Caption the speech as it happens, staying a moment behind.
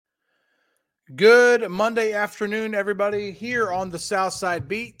Good Monday afternoon, everybody, here on the Southside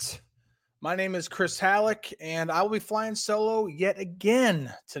Beat. My name is Chris Halleck, and I will be flying solo yet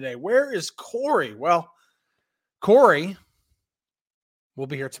again today. Where is Corey? Well, Corey will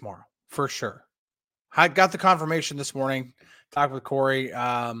be here tomorrow for sure. I got the confirmation this morning. Talked with Corey.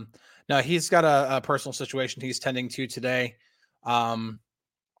 Now he's got a personal situation he's tending to today,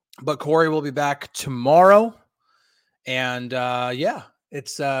 but Corey will be back tomorrow, and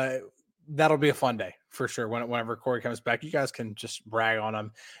it's that'll be a fun day for sure. Whenever Corey comes back, you guys can just brag on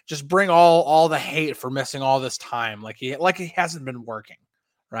him. Just bring all the hate for missing all this time, like he hasn't been working,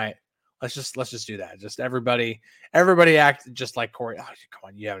 right? Let's just do that. Just everybody act just like Corey. Oh, come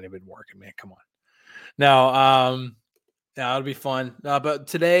on, you haven't even been working, man. Come on. No, yeah, it'll be fun. But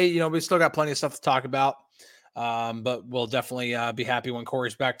today, we still got plenty of stuff to talk about. But we'll definitely be happy when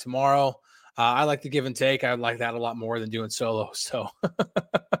Corey's back tomorrow. I like the give and take. I like that a lot more than doing solo. So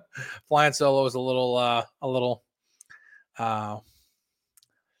flying solo is a little,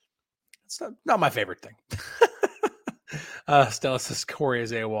 it's not my favorite thing. Stella says Corey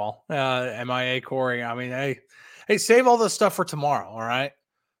is AWOL. MIA Corey. I mean, hey, save all this stuff for tomorrow. All right.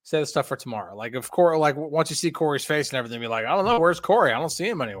 Save the stuff for tomorrow. Like, of course, like once you see Corey's face and everything, be like, I don't know, where's Corey? I don't see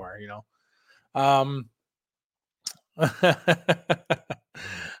him anywhere, I'm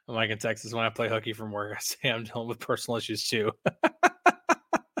like in Texas when I play hooky from work, I say I'm dealing with personal issues too.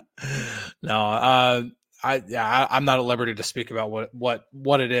 No, I'm not at liberty to speak about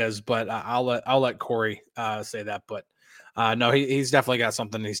what it is, but I'll let Corey say that. But no, he's definitely got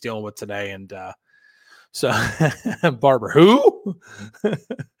something he's dealing with today, and so Barbara, who?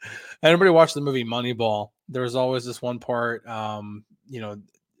 Anybody watch the movie Moneyball? There's always this one part,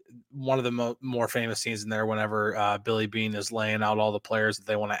 one of the more famous scenes in there whenever Billy Beane is laying out all the players that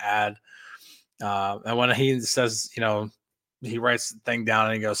they want to add. And when he says, he writes the thing down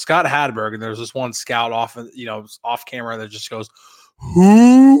and he goes, Scott Hadberg, and there's this one scout off camera that just goes,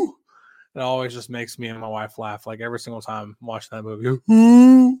 who? It always just makes me and my wife laugh. Like every single time I'm watching that movie,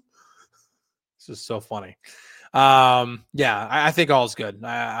 who? It's just so funny. I think all's good.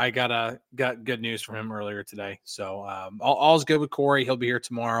 I got good news from him earlier today. So all's good with Corey. He'll be here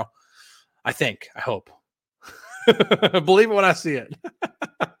tomorrow. I hope. Believe it when I see it.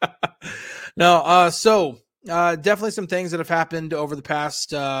 No, so definitely some things that have happened over the past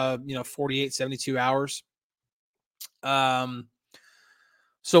 48, 72 hours.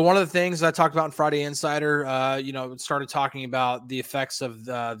 So one of the things I talked about in Friday Insider, started talking about the effects of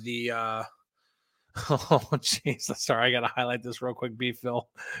the oh, jeez. Sorry, I got to highlight this real quick. Beefville.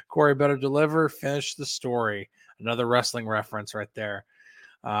 Corey better deliver. Finish the story. Another wrestling reference right there.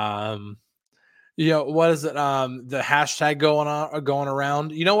 What is it? The hashtag going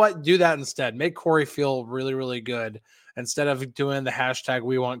around. You know what? Do that instead. Make Corey feel really, really good. Instead of doing the hashtag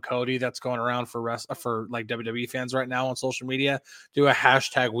We Want Cody that's going around for like WWE fans right now on social media, do a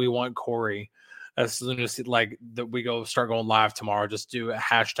hashtag We Want Corey. As soon as we start going live tomorrow, just do a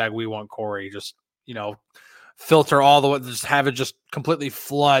hashtag We Want Corey. Just filter all the way, just have it just completely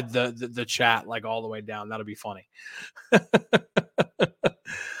flood the chat like all the way down. That'll be funny.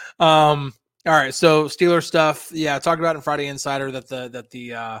 All right, so Steelers stuff. Yeah, I talked about in Friday Insider that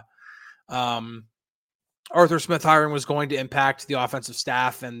the Arthur Smith hiring was going to impact the offensive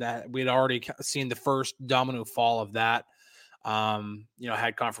staff, and that we'd already seen the first domino fall of that.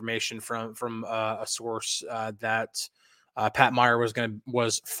 Had confirmation from a source that Pat Meyer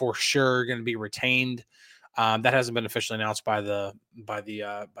was for sure going to be retained. That hasn't been officially announced by the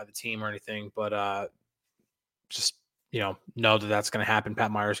team or anything, but just know that that's going to happen.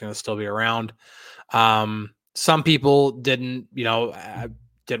 Pat Meyer is going to still be around. Some people didn't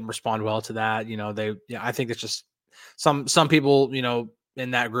respond well to that. I think it's just some people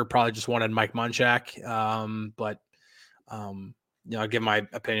in that group probably just wanted Mike Munchak. But I'll give my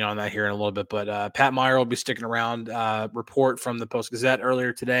opinion on that here in a little bit, but Pat Meyer will be sticking around. Report from the Post-Gazette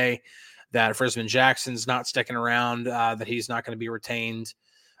earlier today that Frisman Jackson's not sticking around, that he's not going to be retained.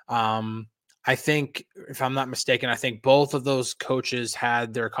 I think, if I'm not mistaken, I think both of those coaches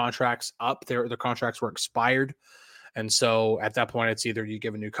had their contracts up. Their contracts were expired. And so at that point, it's either you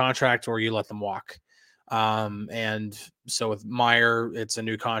give a new contract or you let them walk. And so with Meyer, it's a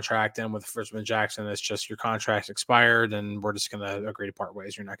new contract, and with Frisman Jackson, it's just your contract's expired, and we're just going to agree to part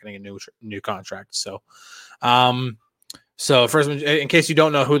ways. You're not getting a new contract. So, Frisman, in case you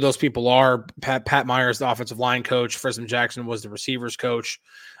don't know who those people are, Pat Meyer is the offensive line coach. Frisman Jackson was the receivers coach.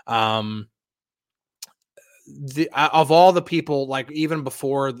 Of all the people, like even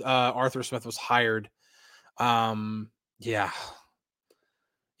before Arthur Smith was hired, talk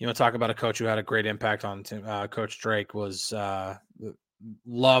about a coach who had a great impact on Coach Drake was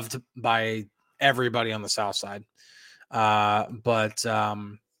loved by everybody on the South Side.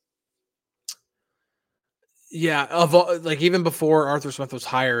 Yeah, of all, like even before Arthur Smith was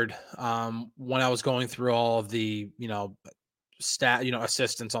hired, when I was going through all of the,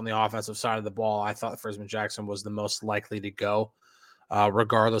 assistants on the offensive side of the ball, I thought Frisman Jackson was the most likely to go,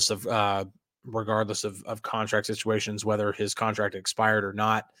 regardless of contract situations, whether his contract expired or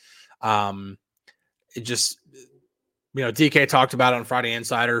not. It just, DK talked about it on Friday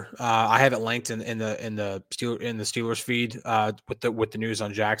Insider. I have it linked in the Steelers feed with the news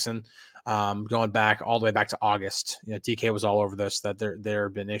on Jackson. Going back all the way back to August, DK was all over this, that there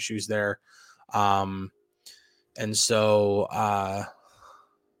have been issues there. And so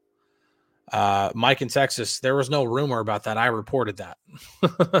Mike in Texas, there was no rumor about that. I reported that.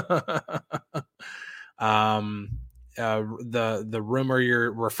 The rumor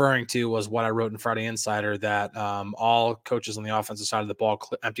you're referring to was what I wrote in Friday Insider, that all coaches on the offensive side of the ball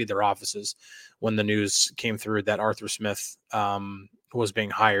emptied their offices when the news came through that Arthur Smith was being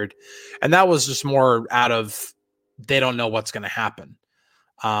hired. And that was just more out of, they don't know what's going to happen.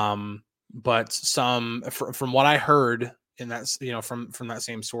 But from what I heard in that, from that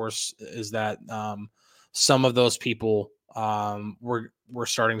same source, is that some of those people we're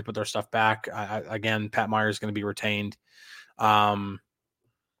starting to put their stuff back. Again, Pat Meyer is going to be retained. And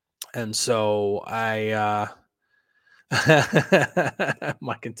so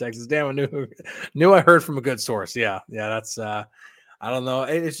Mike in Texas, damn, I knew I heard from a good source. Yeah. That's I don't know.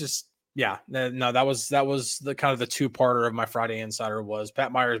 It's just, yeah, no, that was the kind of the two-parter of my Friday Insider was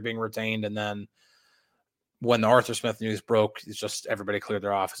Pat Meyer is being retained. And then when the Arthur Smith news broke, it's just everybody cleared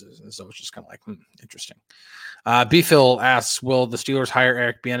their offices. And so it's just kind of like, interesting. B-Phil asks, will the Steelers hire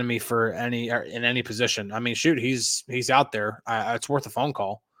Eric Bieniemy in any position? I mean, shoot, he's out there. It's worth a phone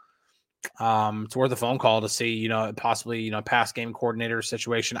call. It's worth a phone call to see, possibly, pass game coordinator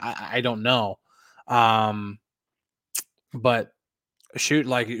situation. I don't know. But shoot,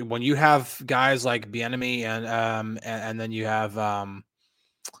 like when you have guys like Bieniemy and then you have Mike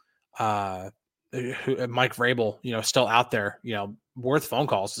Vrabel, still out there, worth phone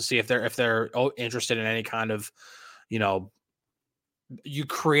calls to see if they're interested in any kind of, you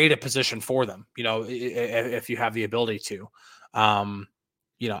create a position for them, if you have the ability to. I'm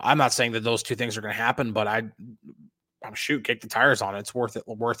not saying that those two things are going to happen, but I'm kick the tires on it. It's worth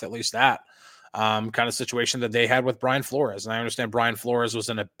at least that. Kind of situation that they had with Brian Flores. And I understand Brian Flores was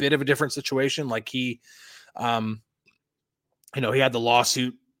in a bit of a different situation. Like he had the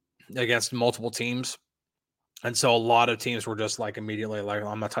lawsuit against multiple teams. And so a lot of teams were just like immediately like,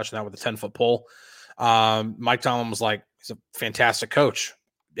 I'm not touching that with a 10-foot pole. Mike Tomlin was like, he's a fantastic coach.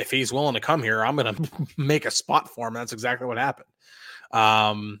 If he's willing to come here, I'm going to make a spot for him. That's exactly what happened.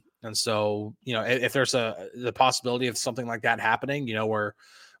 And so, if there's the possibility of something like that happening, where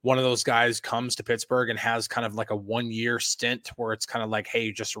one of those guys comes to Pittsburgh and has kind of like a 1-year stint where it's kind of like,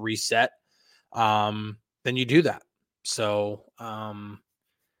 hey, just reset, then you do that. So,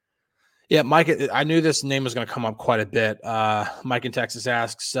 yeah, Mike, I knew this name was going to come up quite a bit. Mike in Texas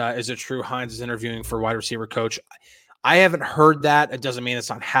asks, is it true Hines is interviewing for wide receiver coach? I haven't heard that. It doesn't mean it's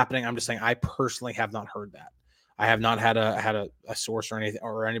not happening. I'm just saying I personally have not heard that. I have not had a source or anything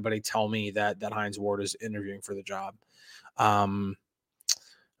or anybody tell me that Hines Ward is interviewing for the job.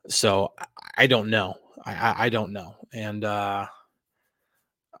 So I don't know. I don't know. And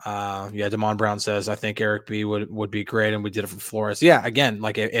Damon Brown says, I think Eric B would be great. And we did it for Flores. Yeah. Again,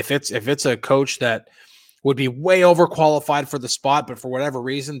 like if it's a coach that would be way overqualified for the spot, but for whatever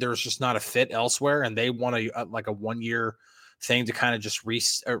reason, there's just not a fit elsewhere. And they want a 1-year thing to kind of just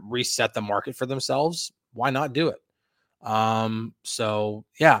reset the market for themselves. Why not do it? So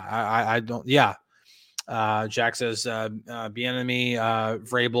yeah, I don't, yeah. Jack says, Bieniemy,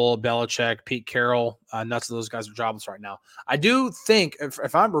 Vrabel, Belichick, Pete Carroll, nuts of those guys are jobless right now. I do think,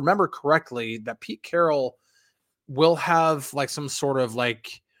 if I remember correctly, that Pete Carroll will have like some sort of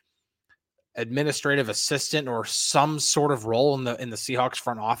like administrative assistant or some sort of role in the Seahawks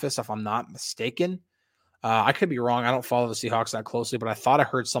front office, if I'm not mistaken. I could be wrong. I don't follow the Seahawks that closely, but I thought I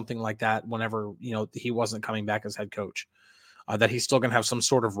heard something like that whenever, he wasn't coming back as head coach, that he's still going to have some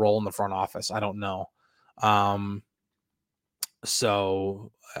sort of role in the front office. I don't know.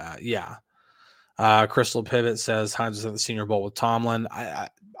 Yeah. Crystal Pivot says Hines was at the Senior Bowl with Tomlin.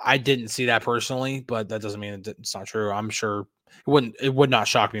 I didn't see that personally, but that doesn't mean it's not true. I'm sure it would not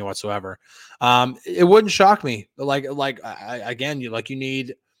shock me whatsoever. It wouldn't shock me. You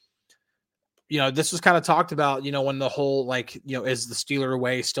need, this was kind of talked about, when the whole, is the Steeler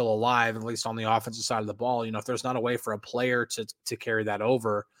way still alive, at least on the offensive side of the ball, if there's not a way for a player to carry that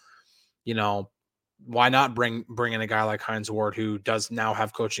over, why not bring in a guy like Hines Ward, who does now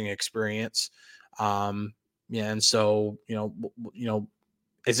have coaching experience? Yeah, and so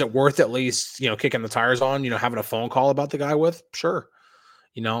is it worth at least kicking the tires on having a phone call about the guy with? Sure.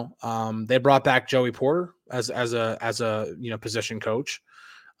 They brought back Joey Porter as a position coach.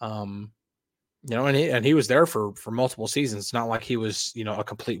 And he was there for multiple seasons. It's not like he was a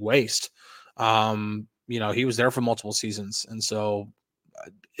complete waste. He was there for multiple seasons, and so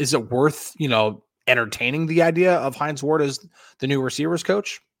is it worth entertaining the idea of Hines Ward as the new receivers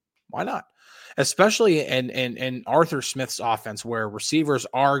coach? Why not? Especially in Arthur Smith's offense, where receivers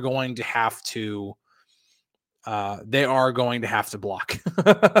are going to have to block.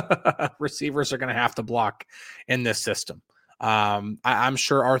 Receivers are going to have to block in this system. I'm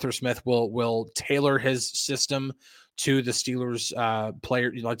sure Arthur Smith will tailor his system to the Steelers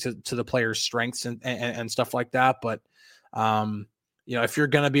player, to the player's strengths and stuff like that. But if you're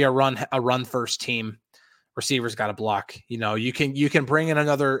going to be a run first team, receivers got to block. You can bring in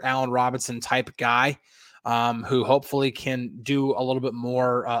another Allen Robinson type guy who hopefully can do a little bit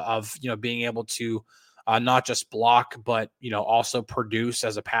more of being able to not just block, but also produce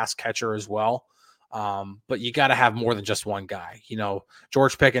as a pass catcher as well. But you got to have more than just one guy.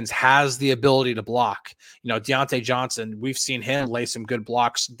 George Pickens has the ability to block. Deontay Johnson, we've seen him lay some good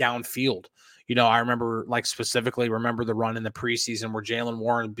blocks downfield. I remember specifically the run in the preseason where Jaylen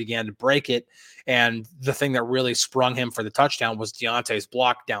Warren began to break it. And the thing that really sprung him for the touchdown was Deontay's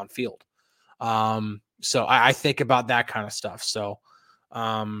block downfield. So I think about that kind of stuff. So,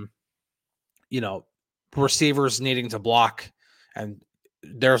 receivers needing to block, and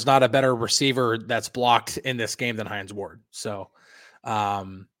there's not a better receiver that's blocked in this game than Hines Ward. So,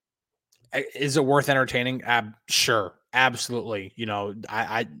 is it worth entertaining? Sure. Absolutely.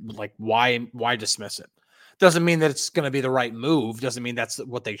 I like, why dismiss it? Doesn't mean that it's going to be the right move. Doesn't mean that's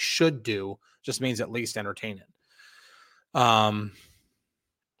what they should do. Just means at least entertain it.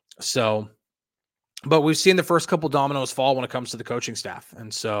 So, but we've seen the first couple dominoes fall when it comes to the coaching staff.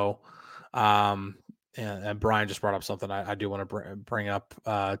 And so, and Brian just brought up something I do want to bring up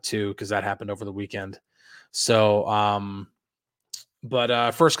too, because that happened over the weekend. So,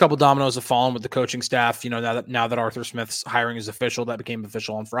 but first couple dominoes have fallen with the coaching staff. Now that Arthur Smith's hiring is official, that became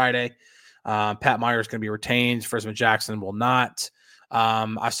official on Friday. Pat Meyer is going to be retained. Frisman Jackson will not.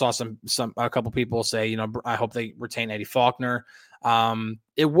 I saw a couple people say, I hope they retain Eddie Faulkner.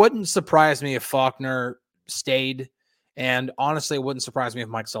 It wouldn't surprise me if Faulkner stayed. And honestly, it wouldn't surprise me if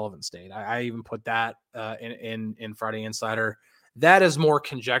Mike Sullivan stayed. I even put that in Friday Insider. That is more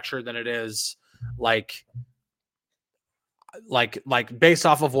conjecture than it is like based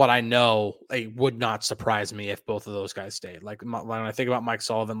off of what I know. It would not surprise me if both of those guys stayed. Like when I think about Mike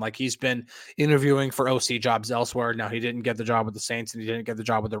Sullivan, he's been interviewing for OC jobs elsewhere. Now he didn't get the job with the Saints and he didn't get the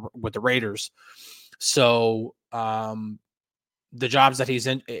job with the Raiders. So the jobs that he's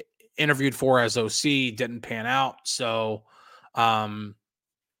interviewed for as OC didn't pan out. So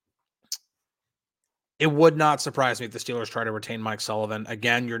it would not surprise me if the Steelers try to retain Mike Sullivan.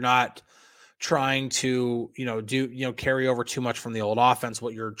 Again, you're not trying to, carry over too much from the old offense.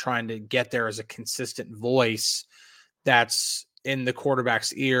 What you're trying to get there is a consistent voice that's in the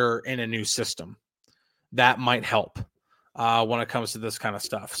quarterback's ear in a new system. That might help when it comes to this kind of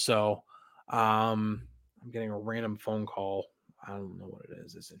stuff. So I'm getting a random phone call. I don't know what it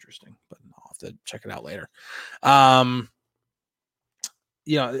is. It's interesting, but I'll have to check it out later. That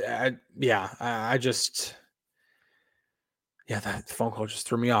phone call just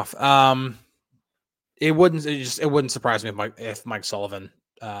threw me off. It wouldn't surprise me if Mike Sullivan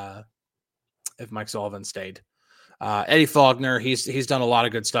stayed. Eddie Faulkner, he's done a lot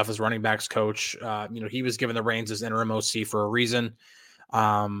of good stuff as running backs coach. He was given the reins as interim OC for a reason.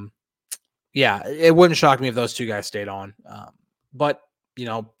 It wouldn't shock me if those two guys stayed on. But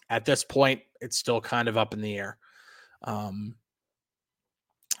at this point, it's still kind of up in the air.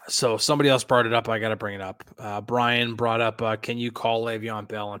 So somebody else brought it up. I got to bring it up. Brian brought up, can you call Le'Veon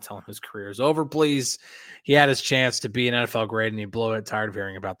Bell and tell him his career is over, please? He had his chance to be an NFL grade and he blew it. Tired of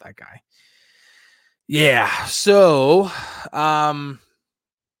hearing about that guy. Yeah. So the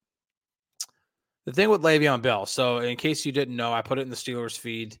thing with Le'Veon Bell. So in case you didn't know, I put it in the Steelers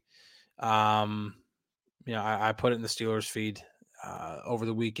feed. I put it in the Steelers feed over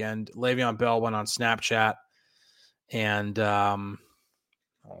the weekend. Le'Veon Bell went on Snapchat and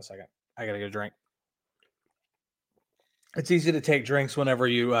hold on a second. I got to get a drink. It's easy to take drinks whenever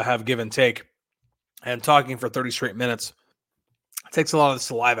you have give and take. And talking for 30 straight minutes takes a lot of the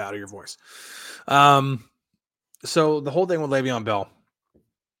saliva out of your voice. So the whole thing with Le'Veon Bell.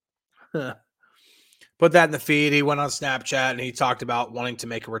 Put that in the feed. He went on Snapchat and he talked about wanting to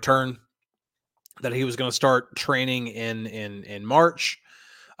make a return that he was going to start training in March.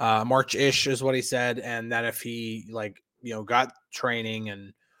 March-ish is what he said, and that if he got training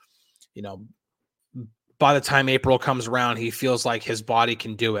and by the time April comes around, he feels like his body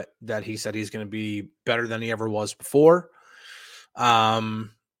can do it. That he said he's going to be better than he ever was before.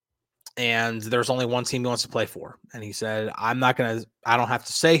 And there's only one team he wants to play for, and he said, I don't have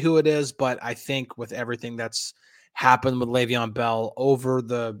to say who it is, but I think with everything that's happened with Le'Veon Bell over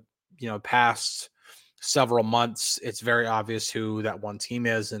the past several months, it's very obvious who that one team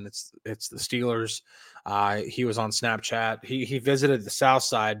is, and it's the Steelers. He was on Snapchat. He visited the South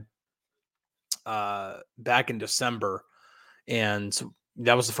Side back in December, and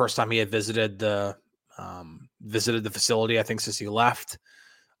that was the first time he had visited the facility, I think, since he left,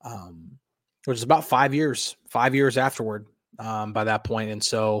 which is about 5 years afterward by that point. And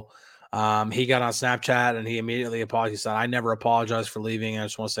so he got on Snapchat and he immediately apologized. He said, I never apologized for leaving. I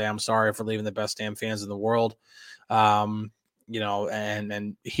just want to say I'm sorry for leaving the best damn fans in the world. And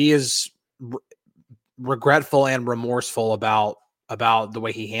he is regretful and remorseful about the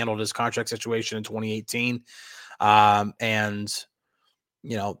way he handled his contract situation in 2018. And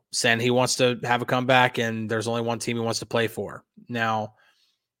saying he wants to have a comeback and there's only one team he wants to play for. Now,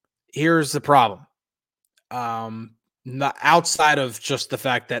 here's the problem. Not outside of just the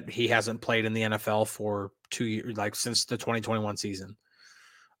fact that he hasn't played in the NFL for 2 years, like since the 2021 season.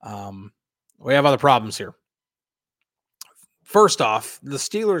 We have other problems here. First off, the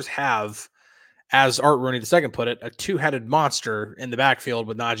Steelers have, as Art Rooney II put it, a two-headed monster in the backfield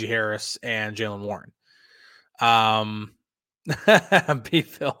with Najee Harris and Jaylen Warren. B.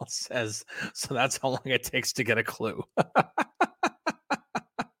 Phil says, so that's how long it takes to get a clue.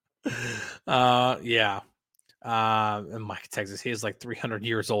 Yeah. And Mike Texas, he is like 300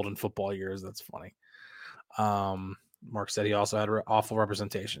 years old in football years. That's funny. Mark said he also had awful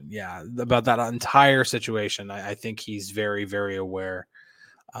representation. Yeah, about that entire situation. I think he's very, very aware.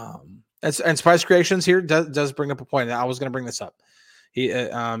 And Spice Creations here does bring up a point. I was going to bring this up. He,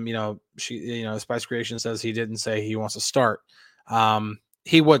 Spice Creation says he didn't say he wants to start.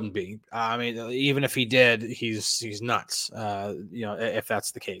 He wouldn't be. I mean, even if he did, he's nuts. If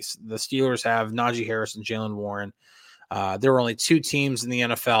that's the case, the Steelers have Najee Harris and Jaylen Warren. There were only two teams in the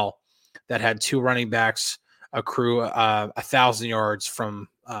NFL that had two running backs accrue 1,000 yards from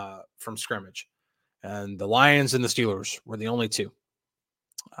scrimmage, and the Lions and the Steelers were the only two.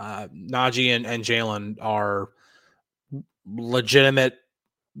 Najee and Jaylen are legitimate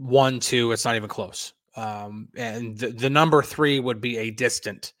 1-2. It's not even close. And the number 3 would be a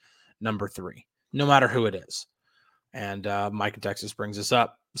distant number 3, no matter who it is. And Mike in Texas brings us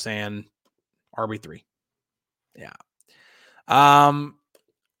up saying RB3. Yeah.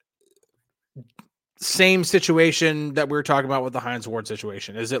 Same situation that we were talking about with the Hines Ward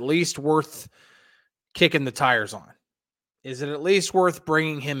situation. Is it at least worth kicking the tires on? Is it at least worth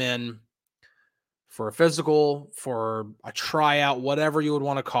bringing him in for a physical, for a tryout, whatever you would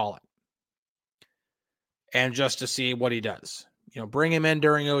want to call it, and just to see what he does? Bring him in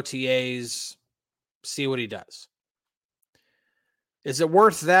during OTAs, see what he does. Is it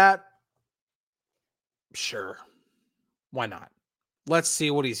worth that? Sure. Why not? Let's see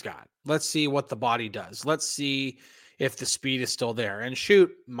what he's got. Let's see what the body does. Let's see if the speed is still there. And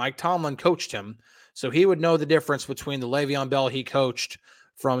shoot, Mike Tomlin coached him, so he would know the difference between the Le'Veon Bell he coached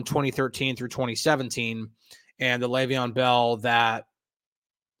from 2013 through 2017 and the Le'Veon Bell that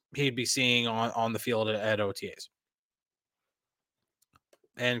he'd be seeing on the field at OTAs.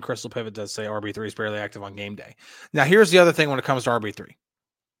 And Crystal Pivot does say RB3 is barely active on game day. Now, here's the other thing when it comes to RB3.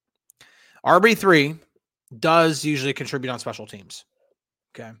 RB3 does usually contribute on special teams.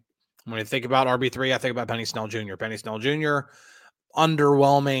 Okay. When you think about RB3, I think about Benny Snell Jr. Benny Snell Jr.,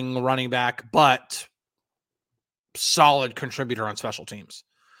 underwhelming running back, but solid contributor on special teams.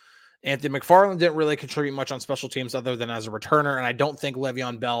 Anthony McFarland didn't really contribute much on special teams other than as a returner, and I don't think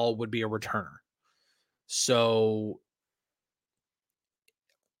Le'Veon Bell would be a returner. So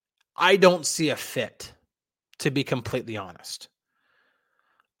I don't see a fit, to be completely honest.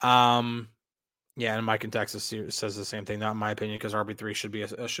 Yeah, and Mike in Texas says the same thing. Not in my opinion, because RB3 should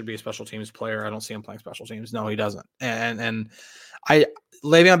be a special teams player. I don't see him playing special teams. No, he doesn't. And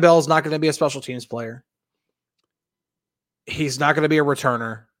Le'Veon Bell is not going to be a special teams player. He's not going to be a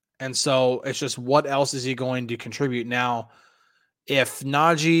returner. And so it's just, what else is he going to contribute? Now, if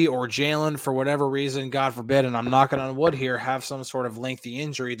Najee or Jaylen, for whatever reason, God forbid, and I'm knocking on wood here, have some sort of lengthy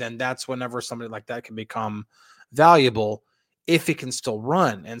injury, then that's whenever somebody like that can become valuable, if he can still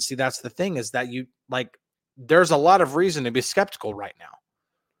run. And see, that's the thing, is that there's a lot of reason to be skeptical right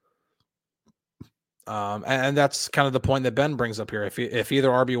And that's kind of the point that Ben brings up here. If either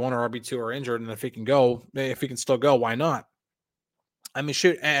RB1 or RB2 are injured, and if he can still go, why not? I mean,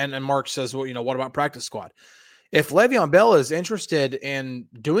 shoot. And Mark says, well, what about practice squad? If Le'Veon Bell is interested in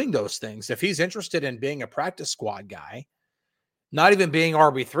doing those things, if he's interested in being a practice squad guy, not even being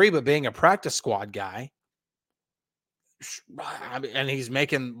RB3, but being a practice squad guy, and he's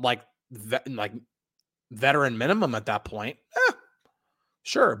making like veteran minimum at that point,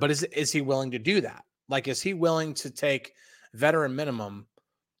 sure. But is he willing to do that? Like, is he willing to take veteran minimum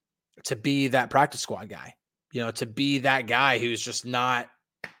to be that practice squad guy? To be that guy who's just not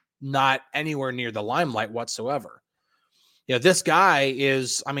anywhere near the limelight whatsoever. This guy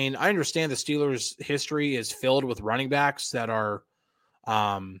is, I mean, I understand the Steelers' history is filled with running backs that are,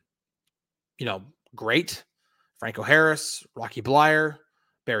 great. Franco Harris, Rocky Bleier,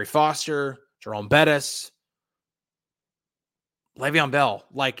 Barry Foster, Jerome Bettis, Le'Veon Bell.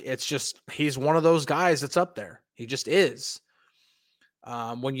 Like, it's just, he's one of those guys that's up there. He just is.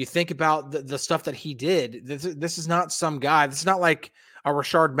 When you think about the stuff that he did, this is not some guy. This is not like a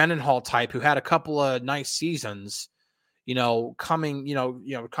Rashard Mendenhall type who had a couple of nice seasons,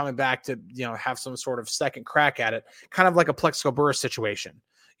 coming back to, have some sort of second crack at it. Kind of like a Plexico Burress situation,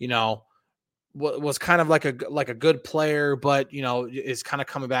 was kind of like a good player, but, is kind of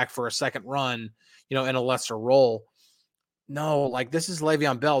coming back for a second run, in a lesser role. No, like, this is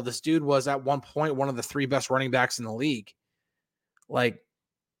Le'Veon Bell. This dude was at one point one of the 3 best running backs in the league. Like,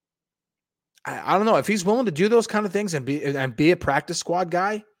 I don't know if he's willing to do those kind of things and be a practice squad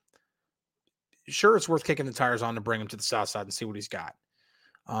guy. Sure, it's worth kicking the tires on to bring him to the South Side and see what he's got.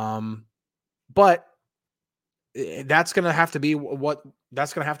 But that's going to have to be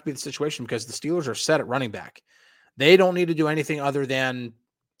the situation, because the Steelers are set at running back. They don't need to do anything other than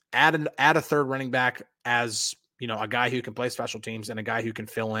add a third running back as, a guy who can play special teams and a guy who can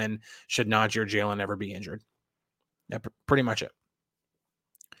fill in should Najee or Jalen ever be injured. Yeah, pretty much it.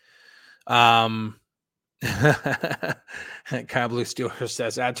 Kyle Blue Steelers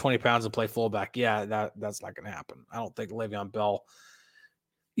says add 20 pounds and play fullback. Yeah, that's not going to happen. I don't think Le'Veon Bell,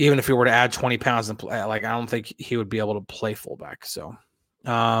 even if he were to add 20 pounds and play, I don't think he would be able to play fullback. So,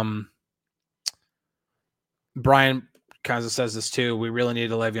 Brian kind of says this too. We really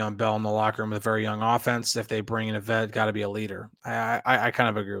need a Le'Veon Bell in the locker room with a very young offense. If they bring in a vet, got to be a leader. I kind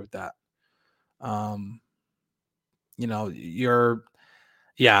of agree with that. And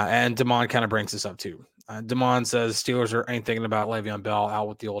Damon kind of brings this up too. Damon says Steelers ain't thinking about Le'Veon Bell, out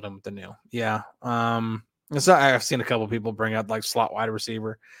with the old and with the new. Yeah. I've seen a couple of people bring up like slot wide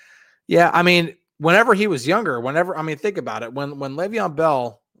receiver. Yeah. I mean, whenever he was younger, think about it. When Le'Veon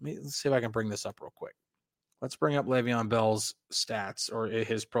Bell, let's see if I can bring this up real quick. Let's bring up Le'Veon Bell's stats or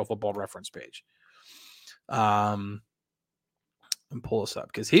his Pro Football Reference page. And pull this up,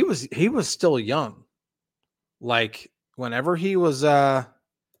 because he was still young. Like, whenever he was, he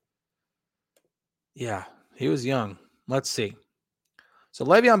was young. Let's see. So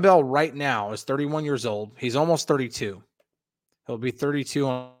Le'Veon Bell right now is 31 years old. He's almost 32. He'll be 32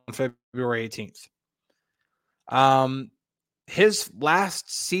 on February 18th. His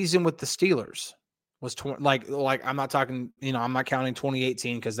last season with the Steelers was I'm not talking, I'm not counting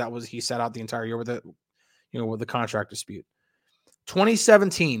 2018, because he sat out the entire year with the contract dispute.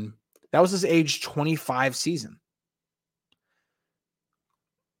 2017, that was his age 25 season.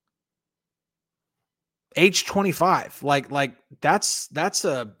 Age 25, like that's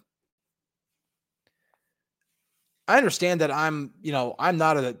I understand that I'm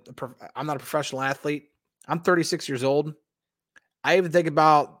not a professional athlete. I'm 36 years old. I even think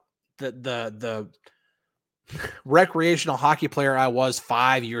about the recreational hockey player I was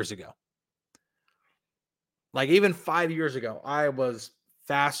 5 years ago. Like, even 5 years ago, I was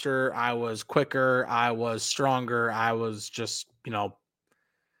faster, I was quicker, I was stronger, I was just,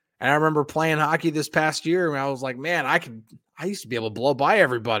 and I remember playing hockey this past year, and I was like, man, I used to be able to blow by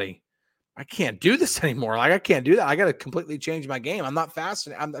everybody. I can't do this anymore. Like, I can't do that. I got to completely change my game. I'm not fast.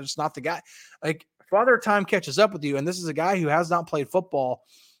 I'm just not the guy. Like, Father Time catches up with you. And this is a guy who has not played football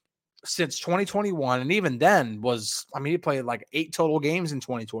since 2021. And even then he played like 8 total games in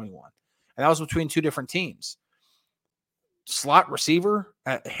 2021. And that was between 2 different teams. Slot receiver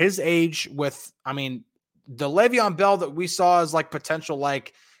at his age with, the Le'Veon Bell that we saw as like potential,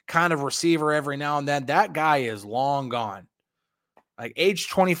 like kind of receiver every now and then, that guy is long gone. Like, age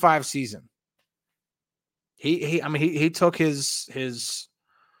 25 season. He took his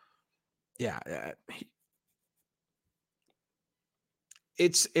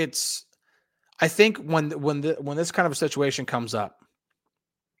it's I think when this kind of a situation comes up,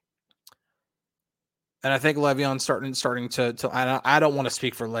 and I think Le'Veon's starting to I don't want to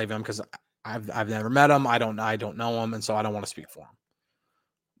speak for Le'Veon, because I've never met him. I don't know him, and so I don't want to speak for him.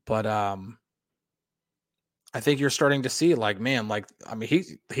 But I think you're starting to see, like, man, like, I mean,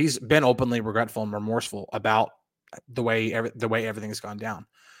 he's been openly regretful and remorseful about the way everything's gone down.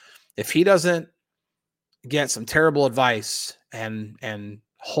 If he doesn't get some terrible advice and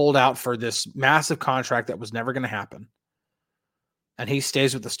hold out for this massive contract that was never going to happen, and he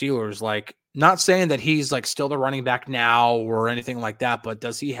stays with the Steelers, like, not saying that he's like still the running back now or anything like that, but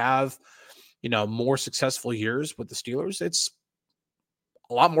does he have, more successful years with the Steelers? It's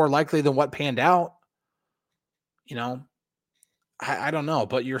a lot more likely than what panned out. I don't know,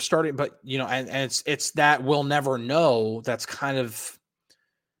 but you're starting, but and it's that we'll never know. That's kind of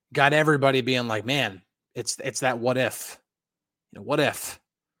got everybody being like, man, it's that what if, what if?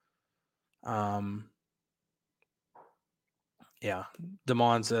 Yeah.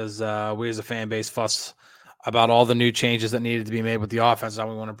 Damon says, we as a fan base fuss about all the new changes that needed to be made with the offense. Now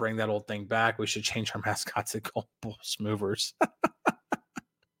we want to bring that old thing back. We should change our mascot to Goalpost Movers.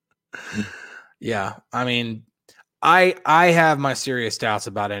 Yeah. I mean, I have my serious doubts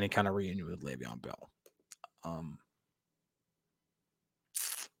about any kind of reunion with Le'Veon Bell.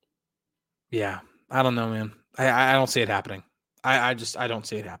 Yeah, I don't know, man. I don't see it happening. I don't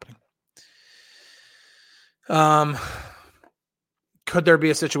see it happening. Could there be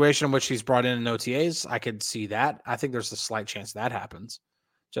a situation in which he's brought in OTAs? I could see that. I think there's a slight chance that happens,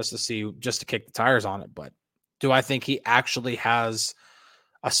 just to kick the tires on it. But do I think he actually has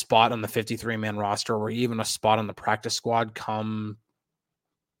a spot on the 53-man roster or even a spot on the practice squad come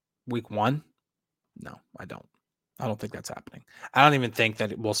week 1? No, I don't. I don't think that's happening. I don't even think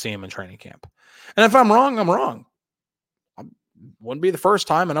that we'll see him in training camp. And if I'm wrong, I'm wrong. Wouldn't be the first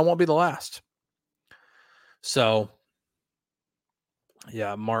time, and I won't be the last. So,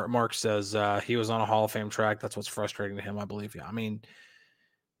 yeah, Mark says he was on a Hall of Fame track. That's what's frustrating to him, I believe. Yeah, I mean,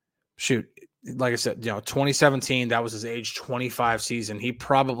 shoot, like I said, 2017, that was his age 25 season. He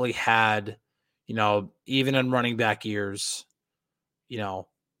probably had, even in running back years,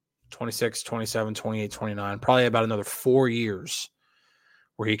 26, 27, 28, 29, probably about another 4 years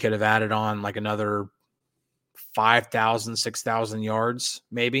where he could have added on like another 5,000, 6,000 yards,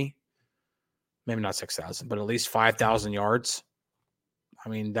 maybe not 6,000, but at least 5,000 yards. I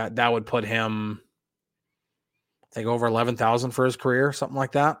mean, that would put him, I think, over 11,000 for his career, something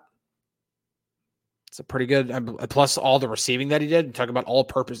like that. It's a pretty good, plus all the receiving that he did. Talk about all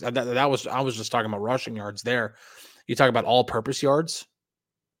purpose. I was just talking about rushing yards there. You talk about all purpose yards.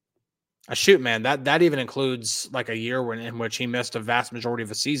 Shoot, man, that even includes like a year in which he missed a vast majority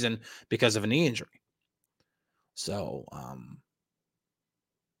of a season because of a knee injury. So,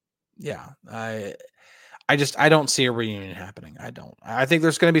 yeah, I don't see a reunion happening. I don't. I think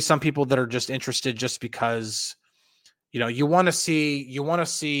there's going to be some people that are just interested just because, you want to see,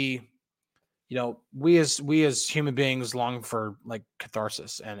 we as human beings long for like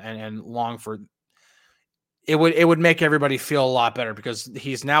catharsis and long for, it would make everybody feel a lot better because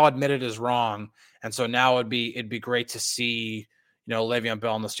he's now admitted his wrong. And so now it'd be great to see, Le'Veon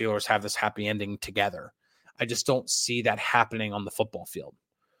Bell and the Steelers have this happy ending together. I just don't see that happening on the football field.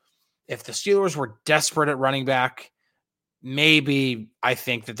 If the Steelers were desperate at running back, maybe I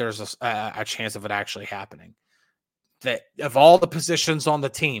think that there's a chance of it actually happening. That of all the positions on the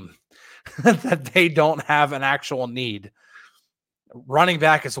team that they don't have an actual need, running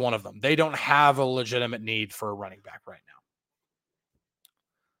back is one of them. They don't have a legitimate need for a running back right now.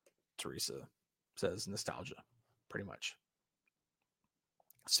 Teresa says nostalgia, pretty much.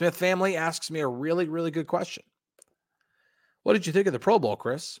 Smith family asks me a really, really good question. What did you think of the Pro Bowl,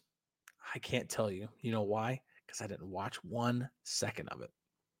 Chris? I can't tell you. You know why? Because I didn't watch 1 second of it.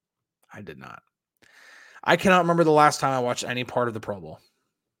 I did not. I cannot remember the last time I watched any part of the Pro Bowl.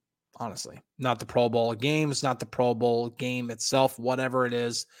 Honestly, not the Pro Bowl games, not the Pro Bowl game itself, whatever it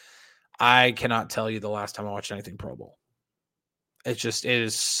is. I cannot tell you the last time I watched anything Pro Bowl. It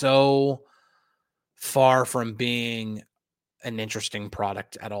is so far from being an interesting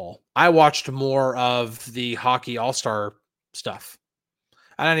product at all. I watched more of the hockey all-star stuff.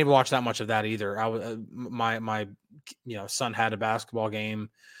 I didn't even watch that much of that either. I was my son had a basketball game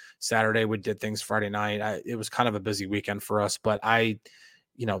Saturday. We did things Friday night. It was kind of a busy weekend for us, but I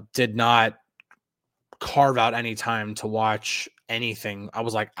did not carve out any time to watch anything. I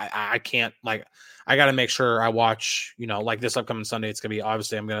was like, I can't, like, I got to make sure I watch, like this upcoming Sunday, it's going to be,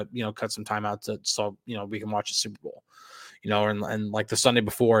 obviously I'm going to, cut some time out so we can watch the Super Bowl, and like the Sunday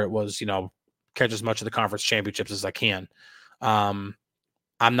before it was, catch as much of the conference championships as I can. I'm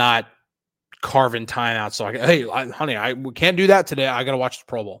not carving time out. So honey, we can't do that today. I got to watch the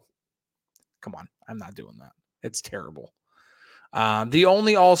Pro Bowl. Come on. I'm not doing that. It's terrible. The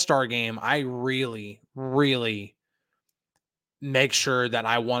only All-Star game I really, really make sure that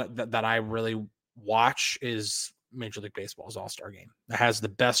I really watch is Major League Baseball's All-Star game. It has the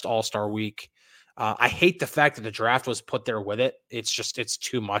best All-Star week. I hate the fact that the draft was put there with it. It's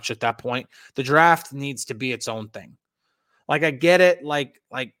too much at that point. The draft needs to be its own thing. Like, I get it. Like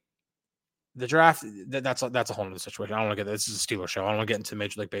the draft, that's a whole other situation. I don't want to get this is a Steelers show. I don't want to get into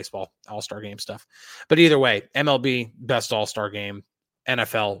Major League Baseball All-Star game stuff. But either way, MLB best All-Star game,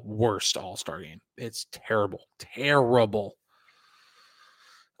 NFL worst All-Star game. It's terrible, terrible.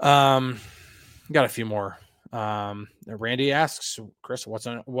 Got a few more. Randy asks, Chris,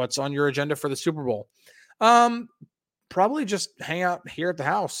 what's on your agenda for the Super Bowl? Probably just hang out here at the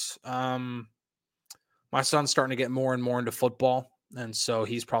house. My son's starting to get more and more into football, and so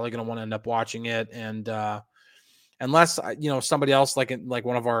he's probably going to want to end up watching it. And unless somebody else like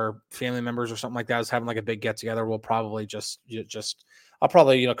one of our family members or something like that is having like a big get together, we'll probably I'll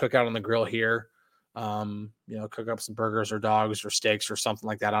probably cook out on the grill here. Cook up some burgers or dogs or steaks or something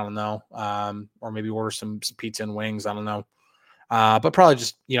like that. I don't know. Or maybe order some pizza and wings. I don't know. But probably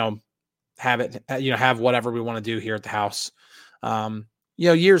just, have whatever we want to do here at the house.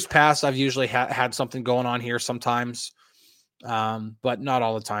 Years past, I've usually had something going on here sometimes. But not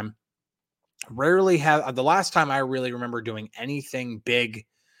all the time. Rarely have. The last time I really remember doing anything big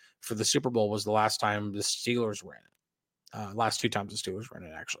for the Super Bowl was the last time the Steelers were in it. Last two times the Steelers were in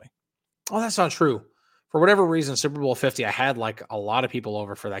it, actually. Oh, that's not true. For whatever reason, Super Bowl 50, I had like a lot of people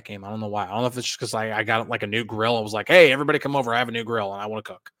over for that game. I don't know why. I don't know if it's just because I got like a new grill. I was like, hey, everybody come over. I have a new grill and I want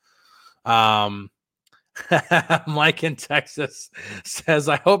to cook. Mike in Texas says,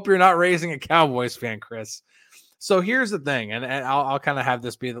 I hope you're not raising a Cowboys fan, Chris. So here's the thing, and I'll kind of have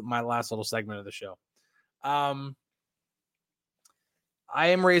this be my last little segment of the show. I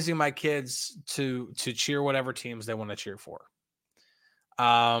am raising my kids to cheer whatever teams they want to cheer for.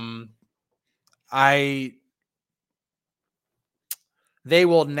 They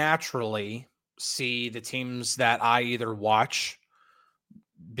will naturally see the teams that I either watch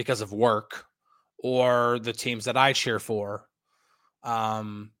because of work or the teams that I cheer for.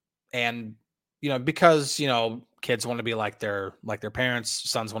 And because kids want to be like their parents,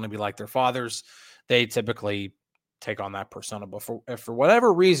 sons want to be like their fathers, they typically take on that persona. But for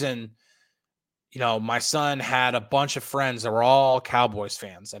whatever reason, my son had a bunch of friends that were all Cowboys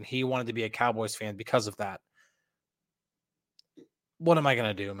fans, and he wanted to be a Cowboys fan because of that. What am I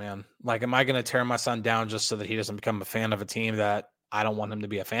going to do, man? Like, am I going to tear my son down just so that he doesn't become a fan of a team that I don't want him to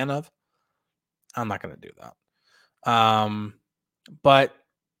be a fan of? I'm not going to do that. But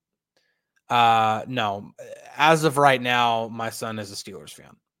no, as of right now, my son is a Steelers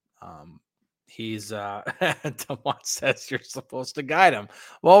fan. He's Demont says you're supposed to guide him.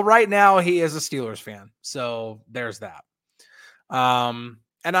 Well, right now he is a Steelers fan. So there's that.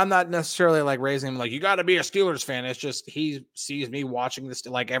 And I'm not necessarily like raising him like you got to be a Steelers fan. It's just he sees me watching this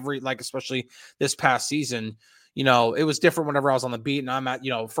especially this past season. It was different whenever I was on the beat, and I'm at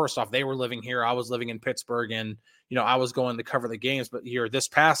first off, they were living here, I was living in Pittsburgh, and I was going to cover the games. But here this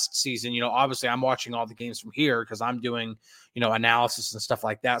past season, obviously I'm watching all the games from here because I'm doing analysis and stuff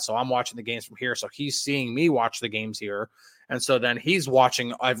like that. So I'm watching the games from here. So he's seeing me watch the games here, and so then he's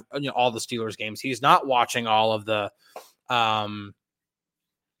watching all the Steelers games. He's not watching all of the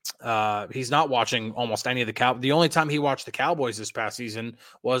he's not watching almost any of the only time he watched the Cowboys this past season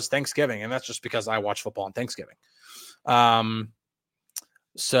was Thanksgiving. And that's just because I watch football on Thanksgiving.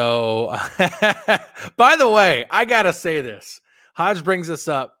 So by the way, I got to say this. Hodge brings this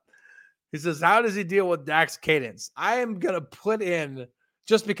up. He says, how does he deal with Dak's cadence? I am going to put in,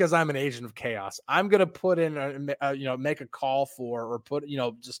 just because I'm an agent of chaos, I'm going to put in, make a call for, or put,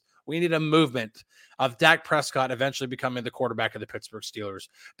 we need a movement of Dak Prescott eventually becoming the quarterback of the Pittsburgh Steelers.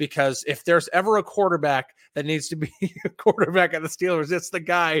 Because if there's ever a quarterback that needs to be a quarterback of the Steelers, it's the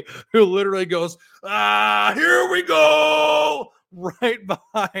guy who literally goes, here we go, right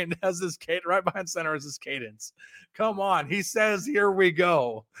behind center as his cadence. Come on. He says, here we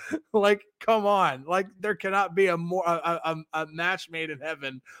go. Like, come on. Like, there cannot be a match made in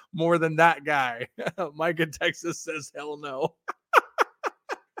heaven more than that guy. Mike in Texas says, hell no.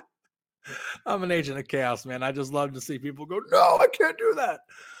 I'm an agent of chaos, man. I just love to see people go, no, I can't do that.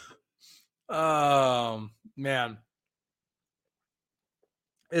 Man.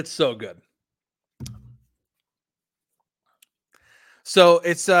 It's so good. So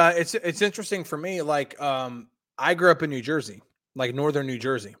it's interesting for me. Like, I grew up in New Jersey, like northern New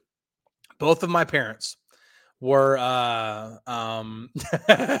Jersey. Both of my parents were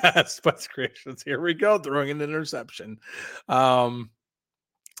Spice Creations. Here we go, throwing an interception.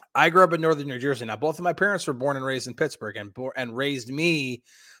 I grew up in northern New Jersey. Now, both of my parents were born and raised in Pittsburgh, and raised me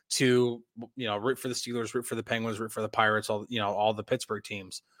to, root for the Steelers, root for the Penguins, root for the Pirates, all the Pittsburgh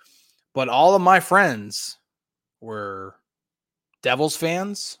teams. But all of my friends were Devils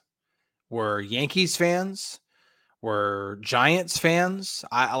fans, were Yankees fans, were Giants fans.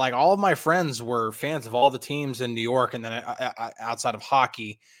 I like all of my friends were fans of all the teams in New York, and then outside of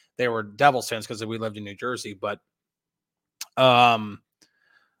hockey, they were Devils fans because we lived in New Jersey. But I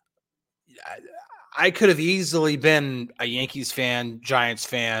could have easily been a Yankees fan, Giants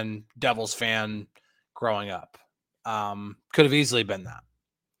fan, Devils fan growing up. Could have easily been that.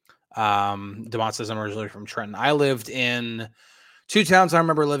 Demont says I'm originally from Trenton. I lived in two towns I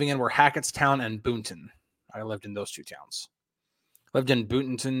remember living in were Hackettstown and Boonton. I lived in those two towns. Lived in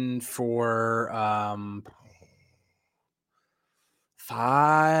Boonton for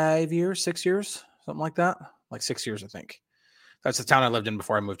 5 years, 6 years, something like that. Like 6 years, I think. That's the town I lived in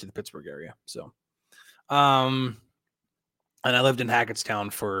before I moved to the Pittsburgh area. So, and I lived in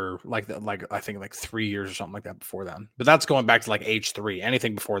Hackettstown for I think 3 years or something like that before then. But that's going back to like age 3.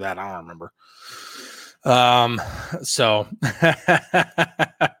 Anything before that, I don't remember. So,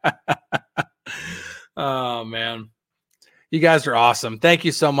 oh man, you guys are awesome. Thank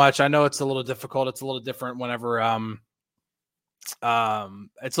you so much. I know it's a little difficult. It's a little different whenever, it's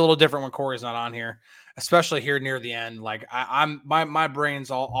a little different when Corey's not on here, especially here near the end. Like my brain's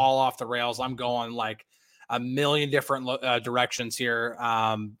all off the rails. I'm going like a million different directions here.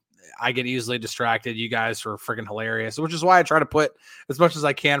 I get easily distracted. You guys are freaking hilarious, which is why I try to put as much as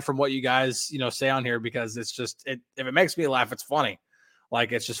I can from what you guys, say on here, because it's just, if it makes me laugh, it's funny.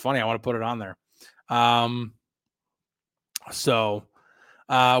 Like, it's just funny. I want to put it on there. So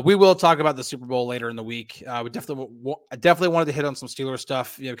we will talk about the Super Bowl later in the week. We definitely wanted to hit on some Steelers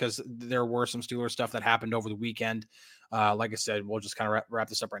stuff, because there were some Steelers stuff that happened over the weekend. Like I said, we'll just kind of wrap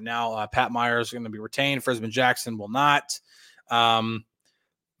this up right now. Pat Myers is going to be retained. Frisman Jackson will not.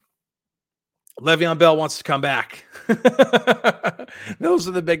 Le'Veon Bell wants to come back. Those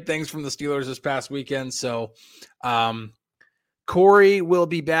are the big things from the Steelers this past weekend. So Corey will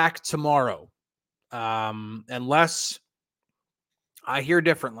be back tomorrow. Unless I hear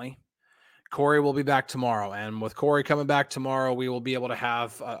differently, Corey will be back tomorrow. And with Corey coming back tomorrow, we will be able to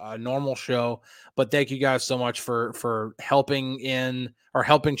have a normal show. But thank you guys so much for helping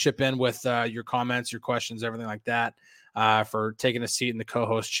chip in with your comments, your questions, everything like that, for taking a seat in the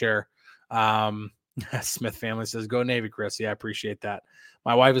co-host chair. Smith family says, go Navy, Chris. Yeah, I appreciate that.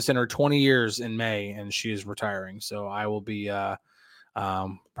 My wife is in her 20 years in May, and she is retiring. So I will be her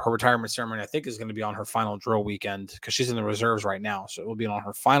retirement ceremony, I think, is going to be on her final drill weekend, because she's in the reserves right now. So it will be on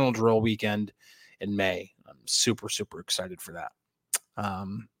her final drill weekend in May. I'm super, super excited for that.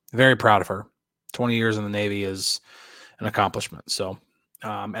 Very proud of her. 20 years in the Navy is an accomplishment. So,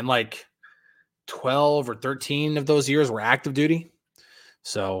 and like 12 or 13 of those years were active duty.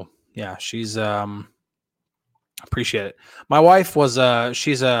 So yeah, she's appreciate it. My wife was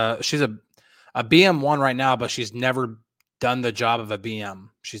she's a BM1 right now, but she's never done the job of a BM.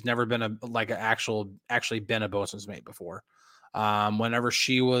 She's never been actually been a bosun's mate before. Whenever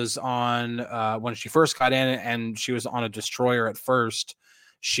she was on when she first got in, and she was on a destroyer at first,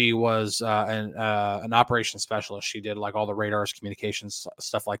 she was an operations specialist. She did like all the radars, communications,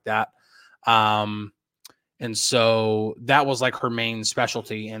 stuff like that. And so that was like her main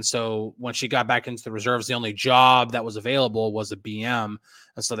specialty. And so when she got back into the reserves, the only job that was available was a BM.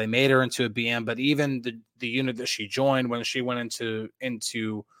 And so they made her into a BM. But even the unit that she joined, when she went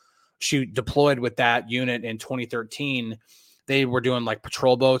into she deployed with that unit in 2013, they were doing like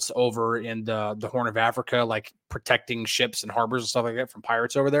patrol boats over in the Horn of Africa, like protecting ships and harbors and stuff like that from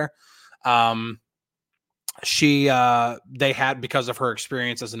pirates over there. They had, because of her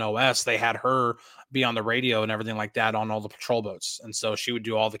experience as an OS, they had her be on the radio and everything like that on all the patrol boats. And so she would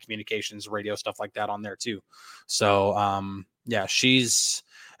do all the communications, radio stuff like that on there too. So, yeah,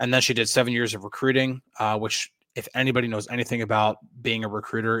 and then she did 7 years of recruiting, which, if anybody knows anything about being a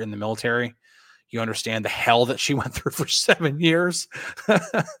recruiter in the military, you understand the hell that she went through for 7 years.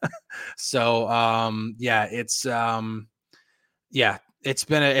 So, yeah, it's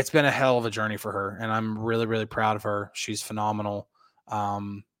been a hell of a journey for her, and I'm really, really proud of her. She's phenomenal.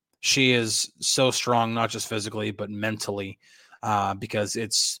 She is so strong, not just physically, but mentally, because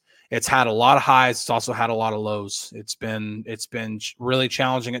it's had a lot of highs. It's also had a lot of lows. It's been really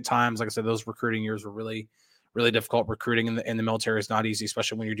challenging at times. Like I said, those recruiting years were really, really difficult. Recruiting in the military is not easy,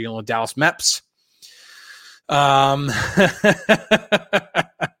 especially when you're dealing with Dallas MEPS.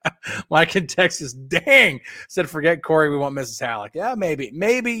 Mike in Texas, dang, said, forget Corey, we want Mrs. Halleck. Yeah,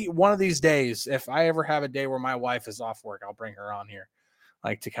 maybe one of these days, if I ever have a day where my wife is off work, I'll bring her on here.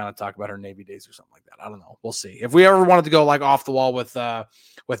 like to kind of talk about her Navy days or something like that. I don't know. We'll see. If we ever wanted to go like off the wall with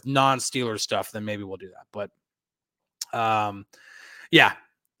non-Steelers stuff, then maybe we'll do that. But yeah,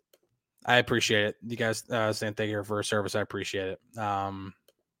 I appreciate it. You guys saying thank you for her service. I appreciate it.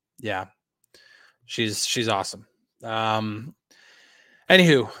 Yeah, she's awesome. Anywho,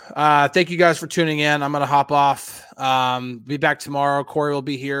 thank you guys for tuning in. I'm going to hop off. Be back tomorrow. Corey will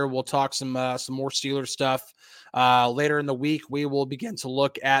be here. We'll talk some more Steelers stuff. Later in the week, we will begin to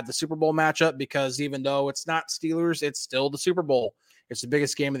look at the Super Bowl matchup because even though it's not Steelers, it's still the Super Bowl. It's the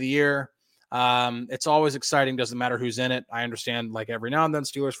biggest game of the year. It's always exciting. Doesn't matter who's in it. I understand like every now and then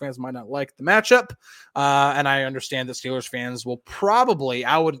Steelers fans might not like the matchup. And I understand that Steelers fans will probably,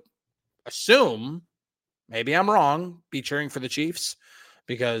 I would assume, maybe I'm wrong, be cheering for the Chiefs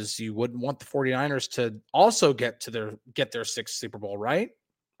because you wouldn't want the 49ers to also get their sixth Super Bowl, right?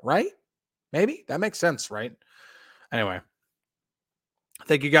 Right? Maybe that makes sense, right? Anyway,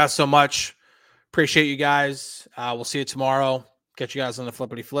 thank you guys so much. Appreciate you guys. We'll see you tomorrow. Catch you guys on the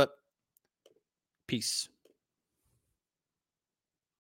flippity flip. Peace.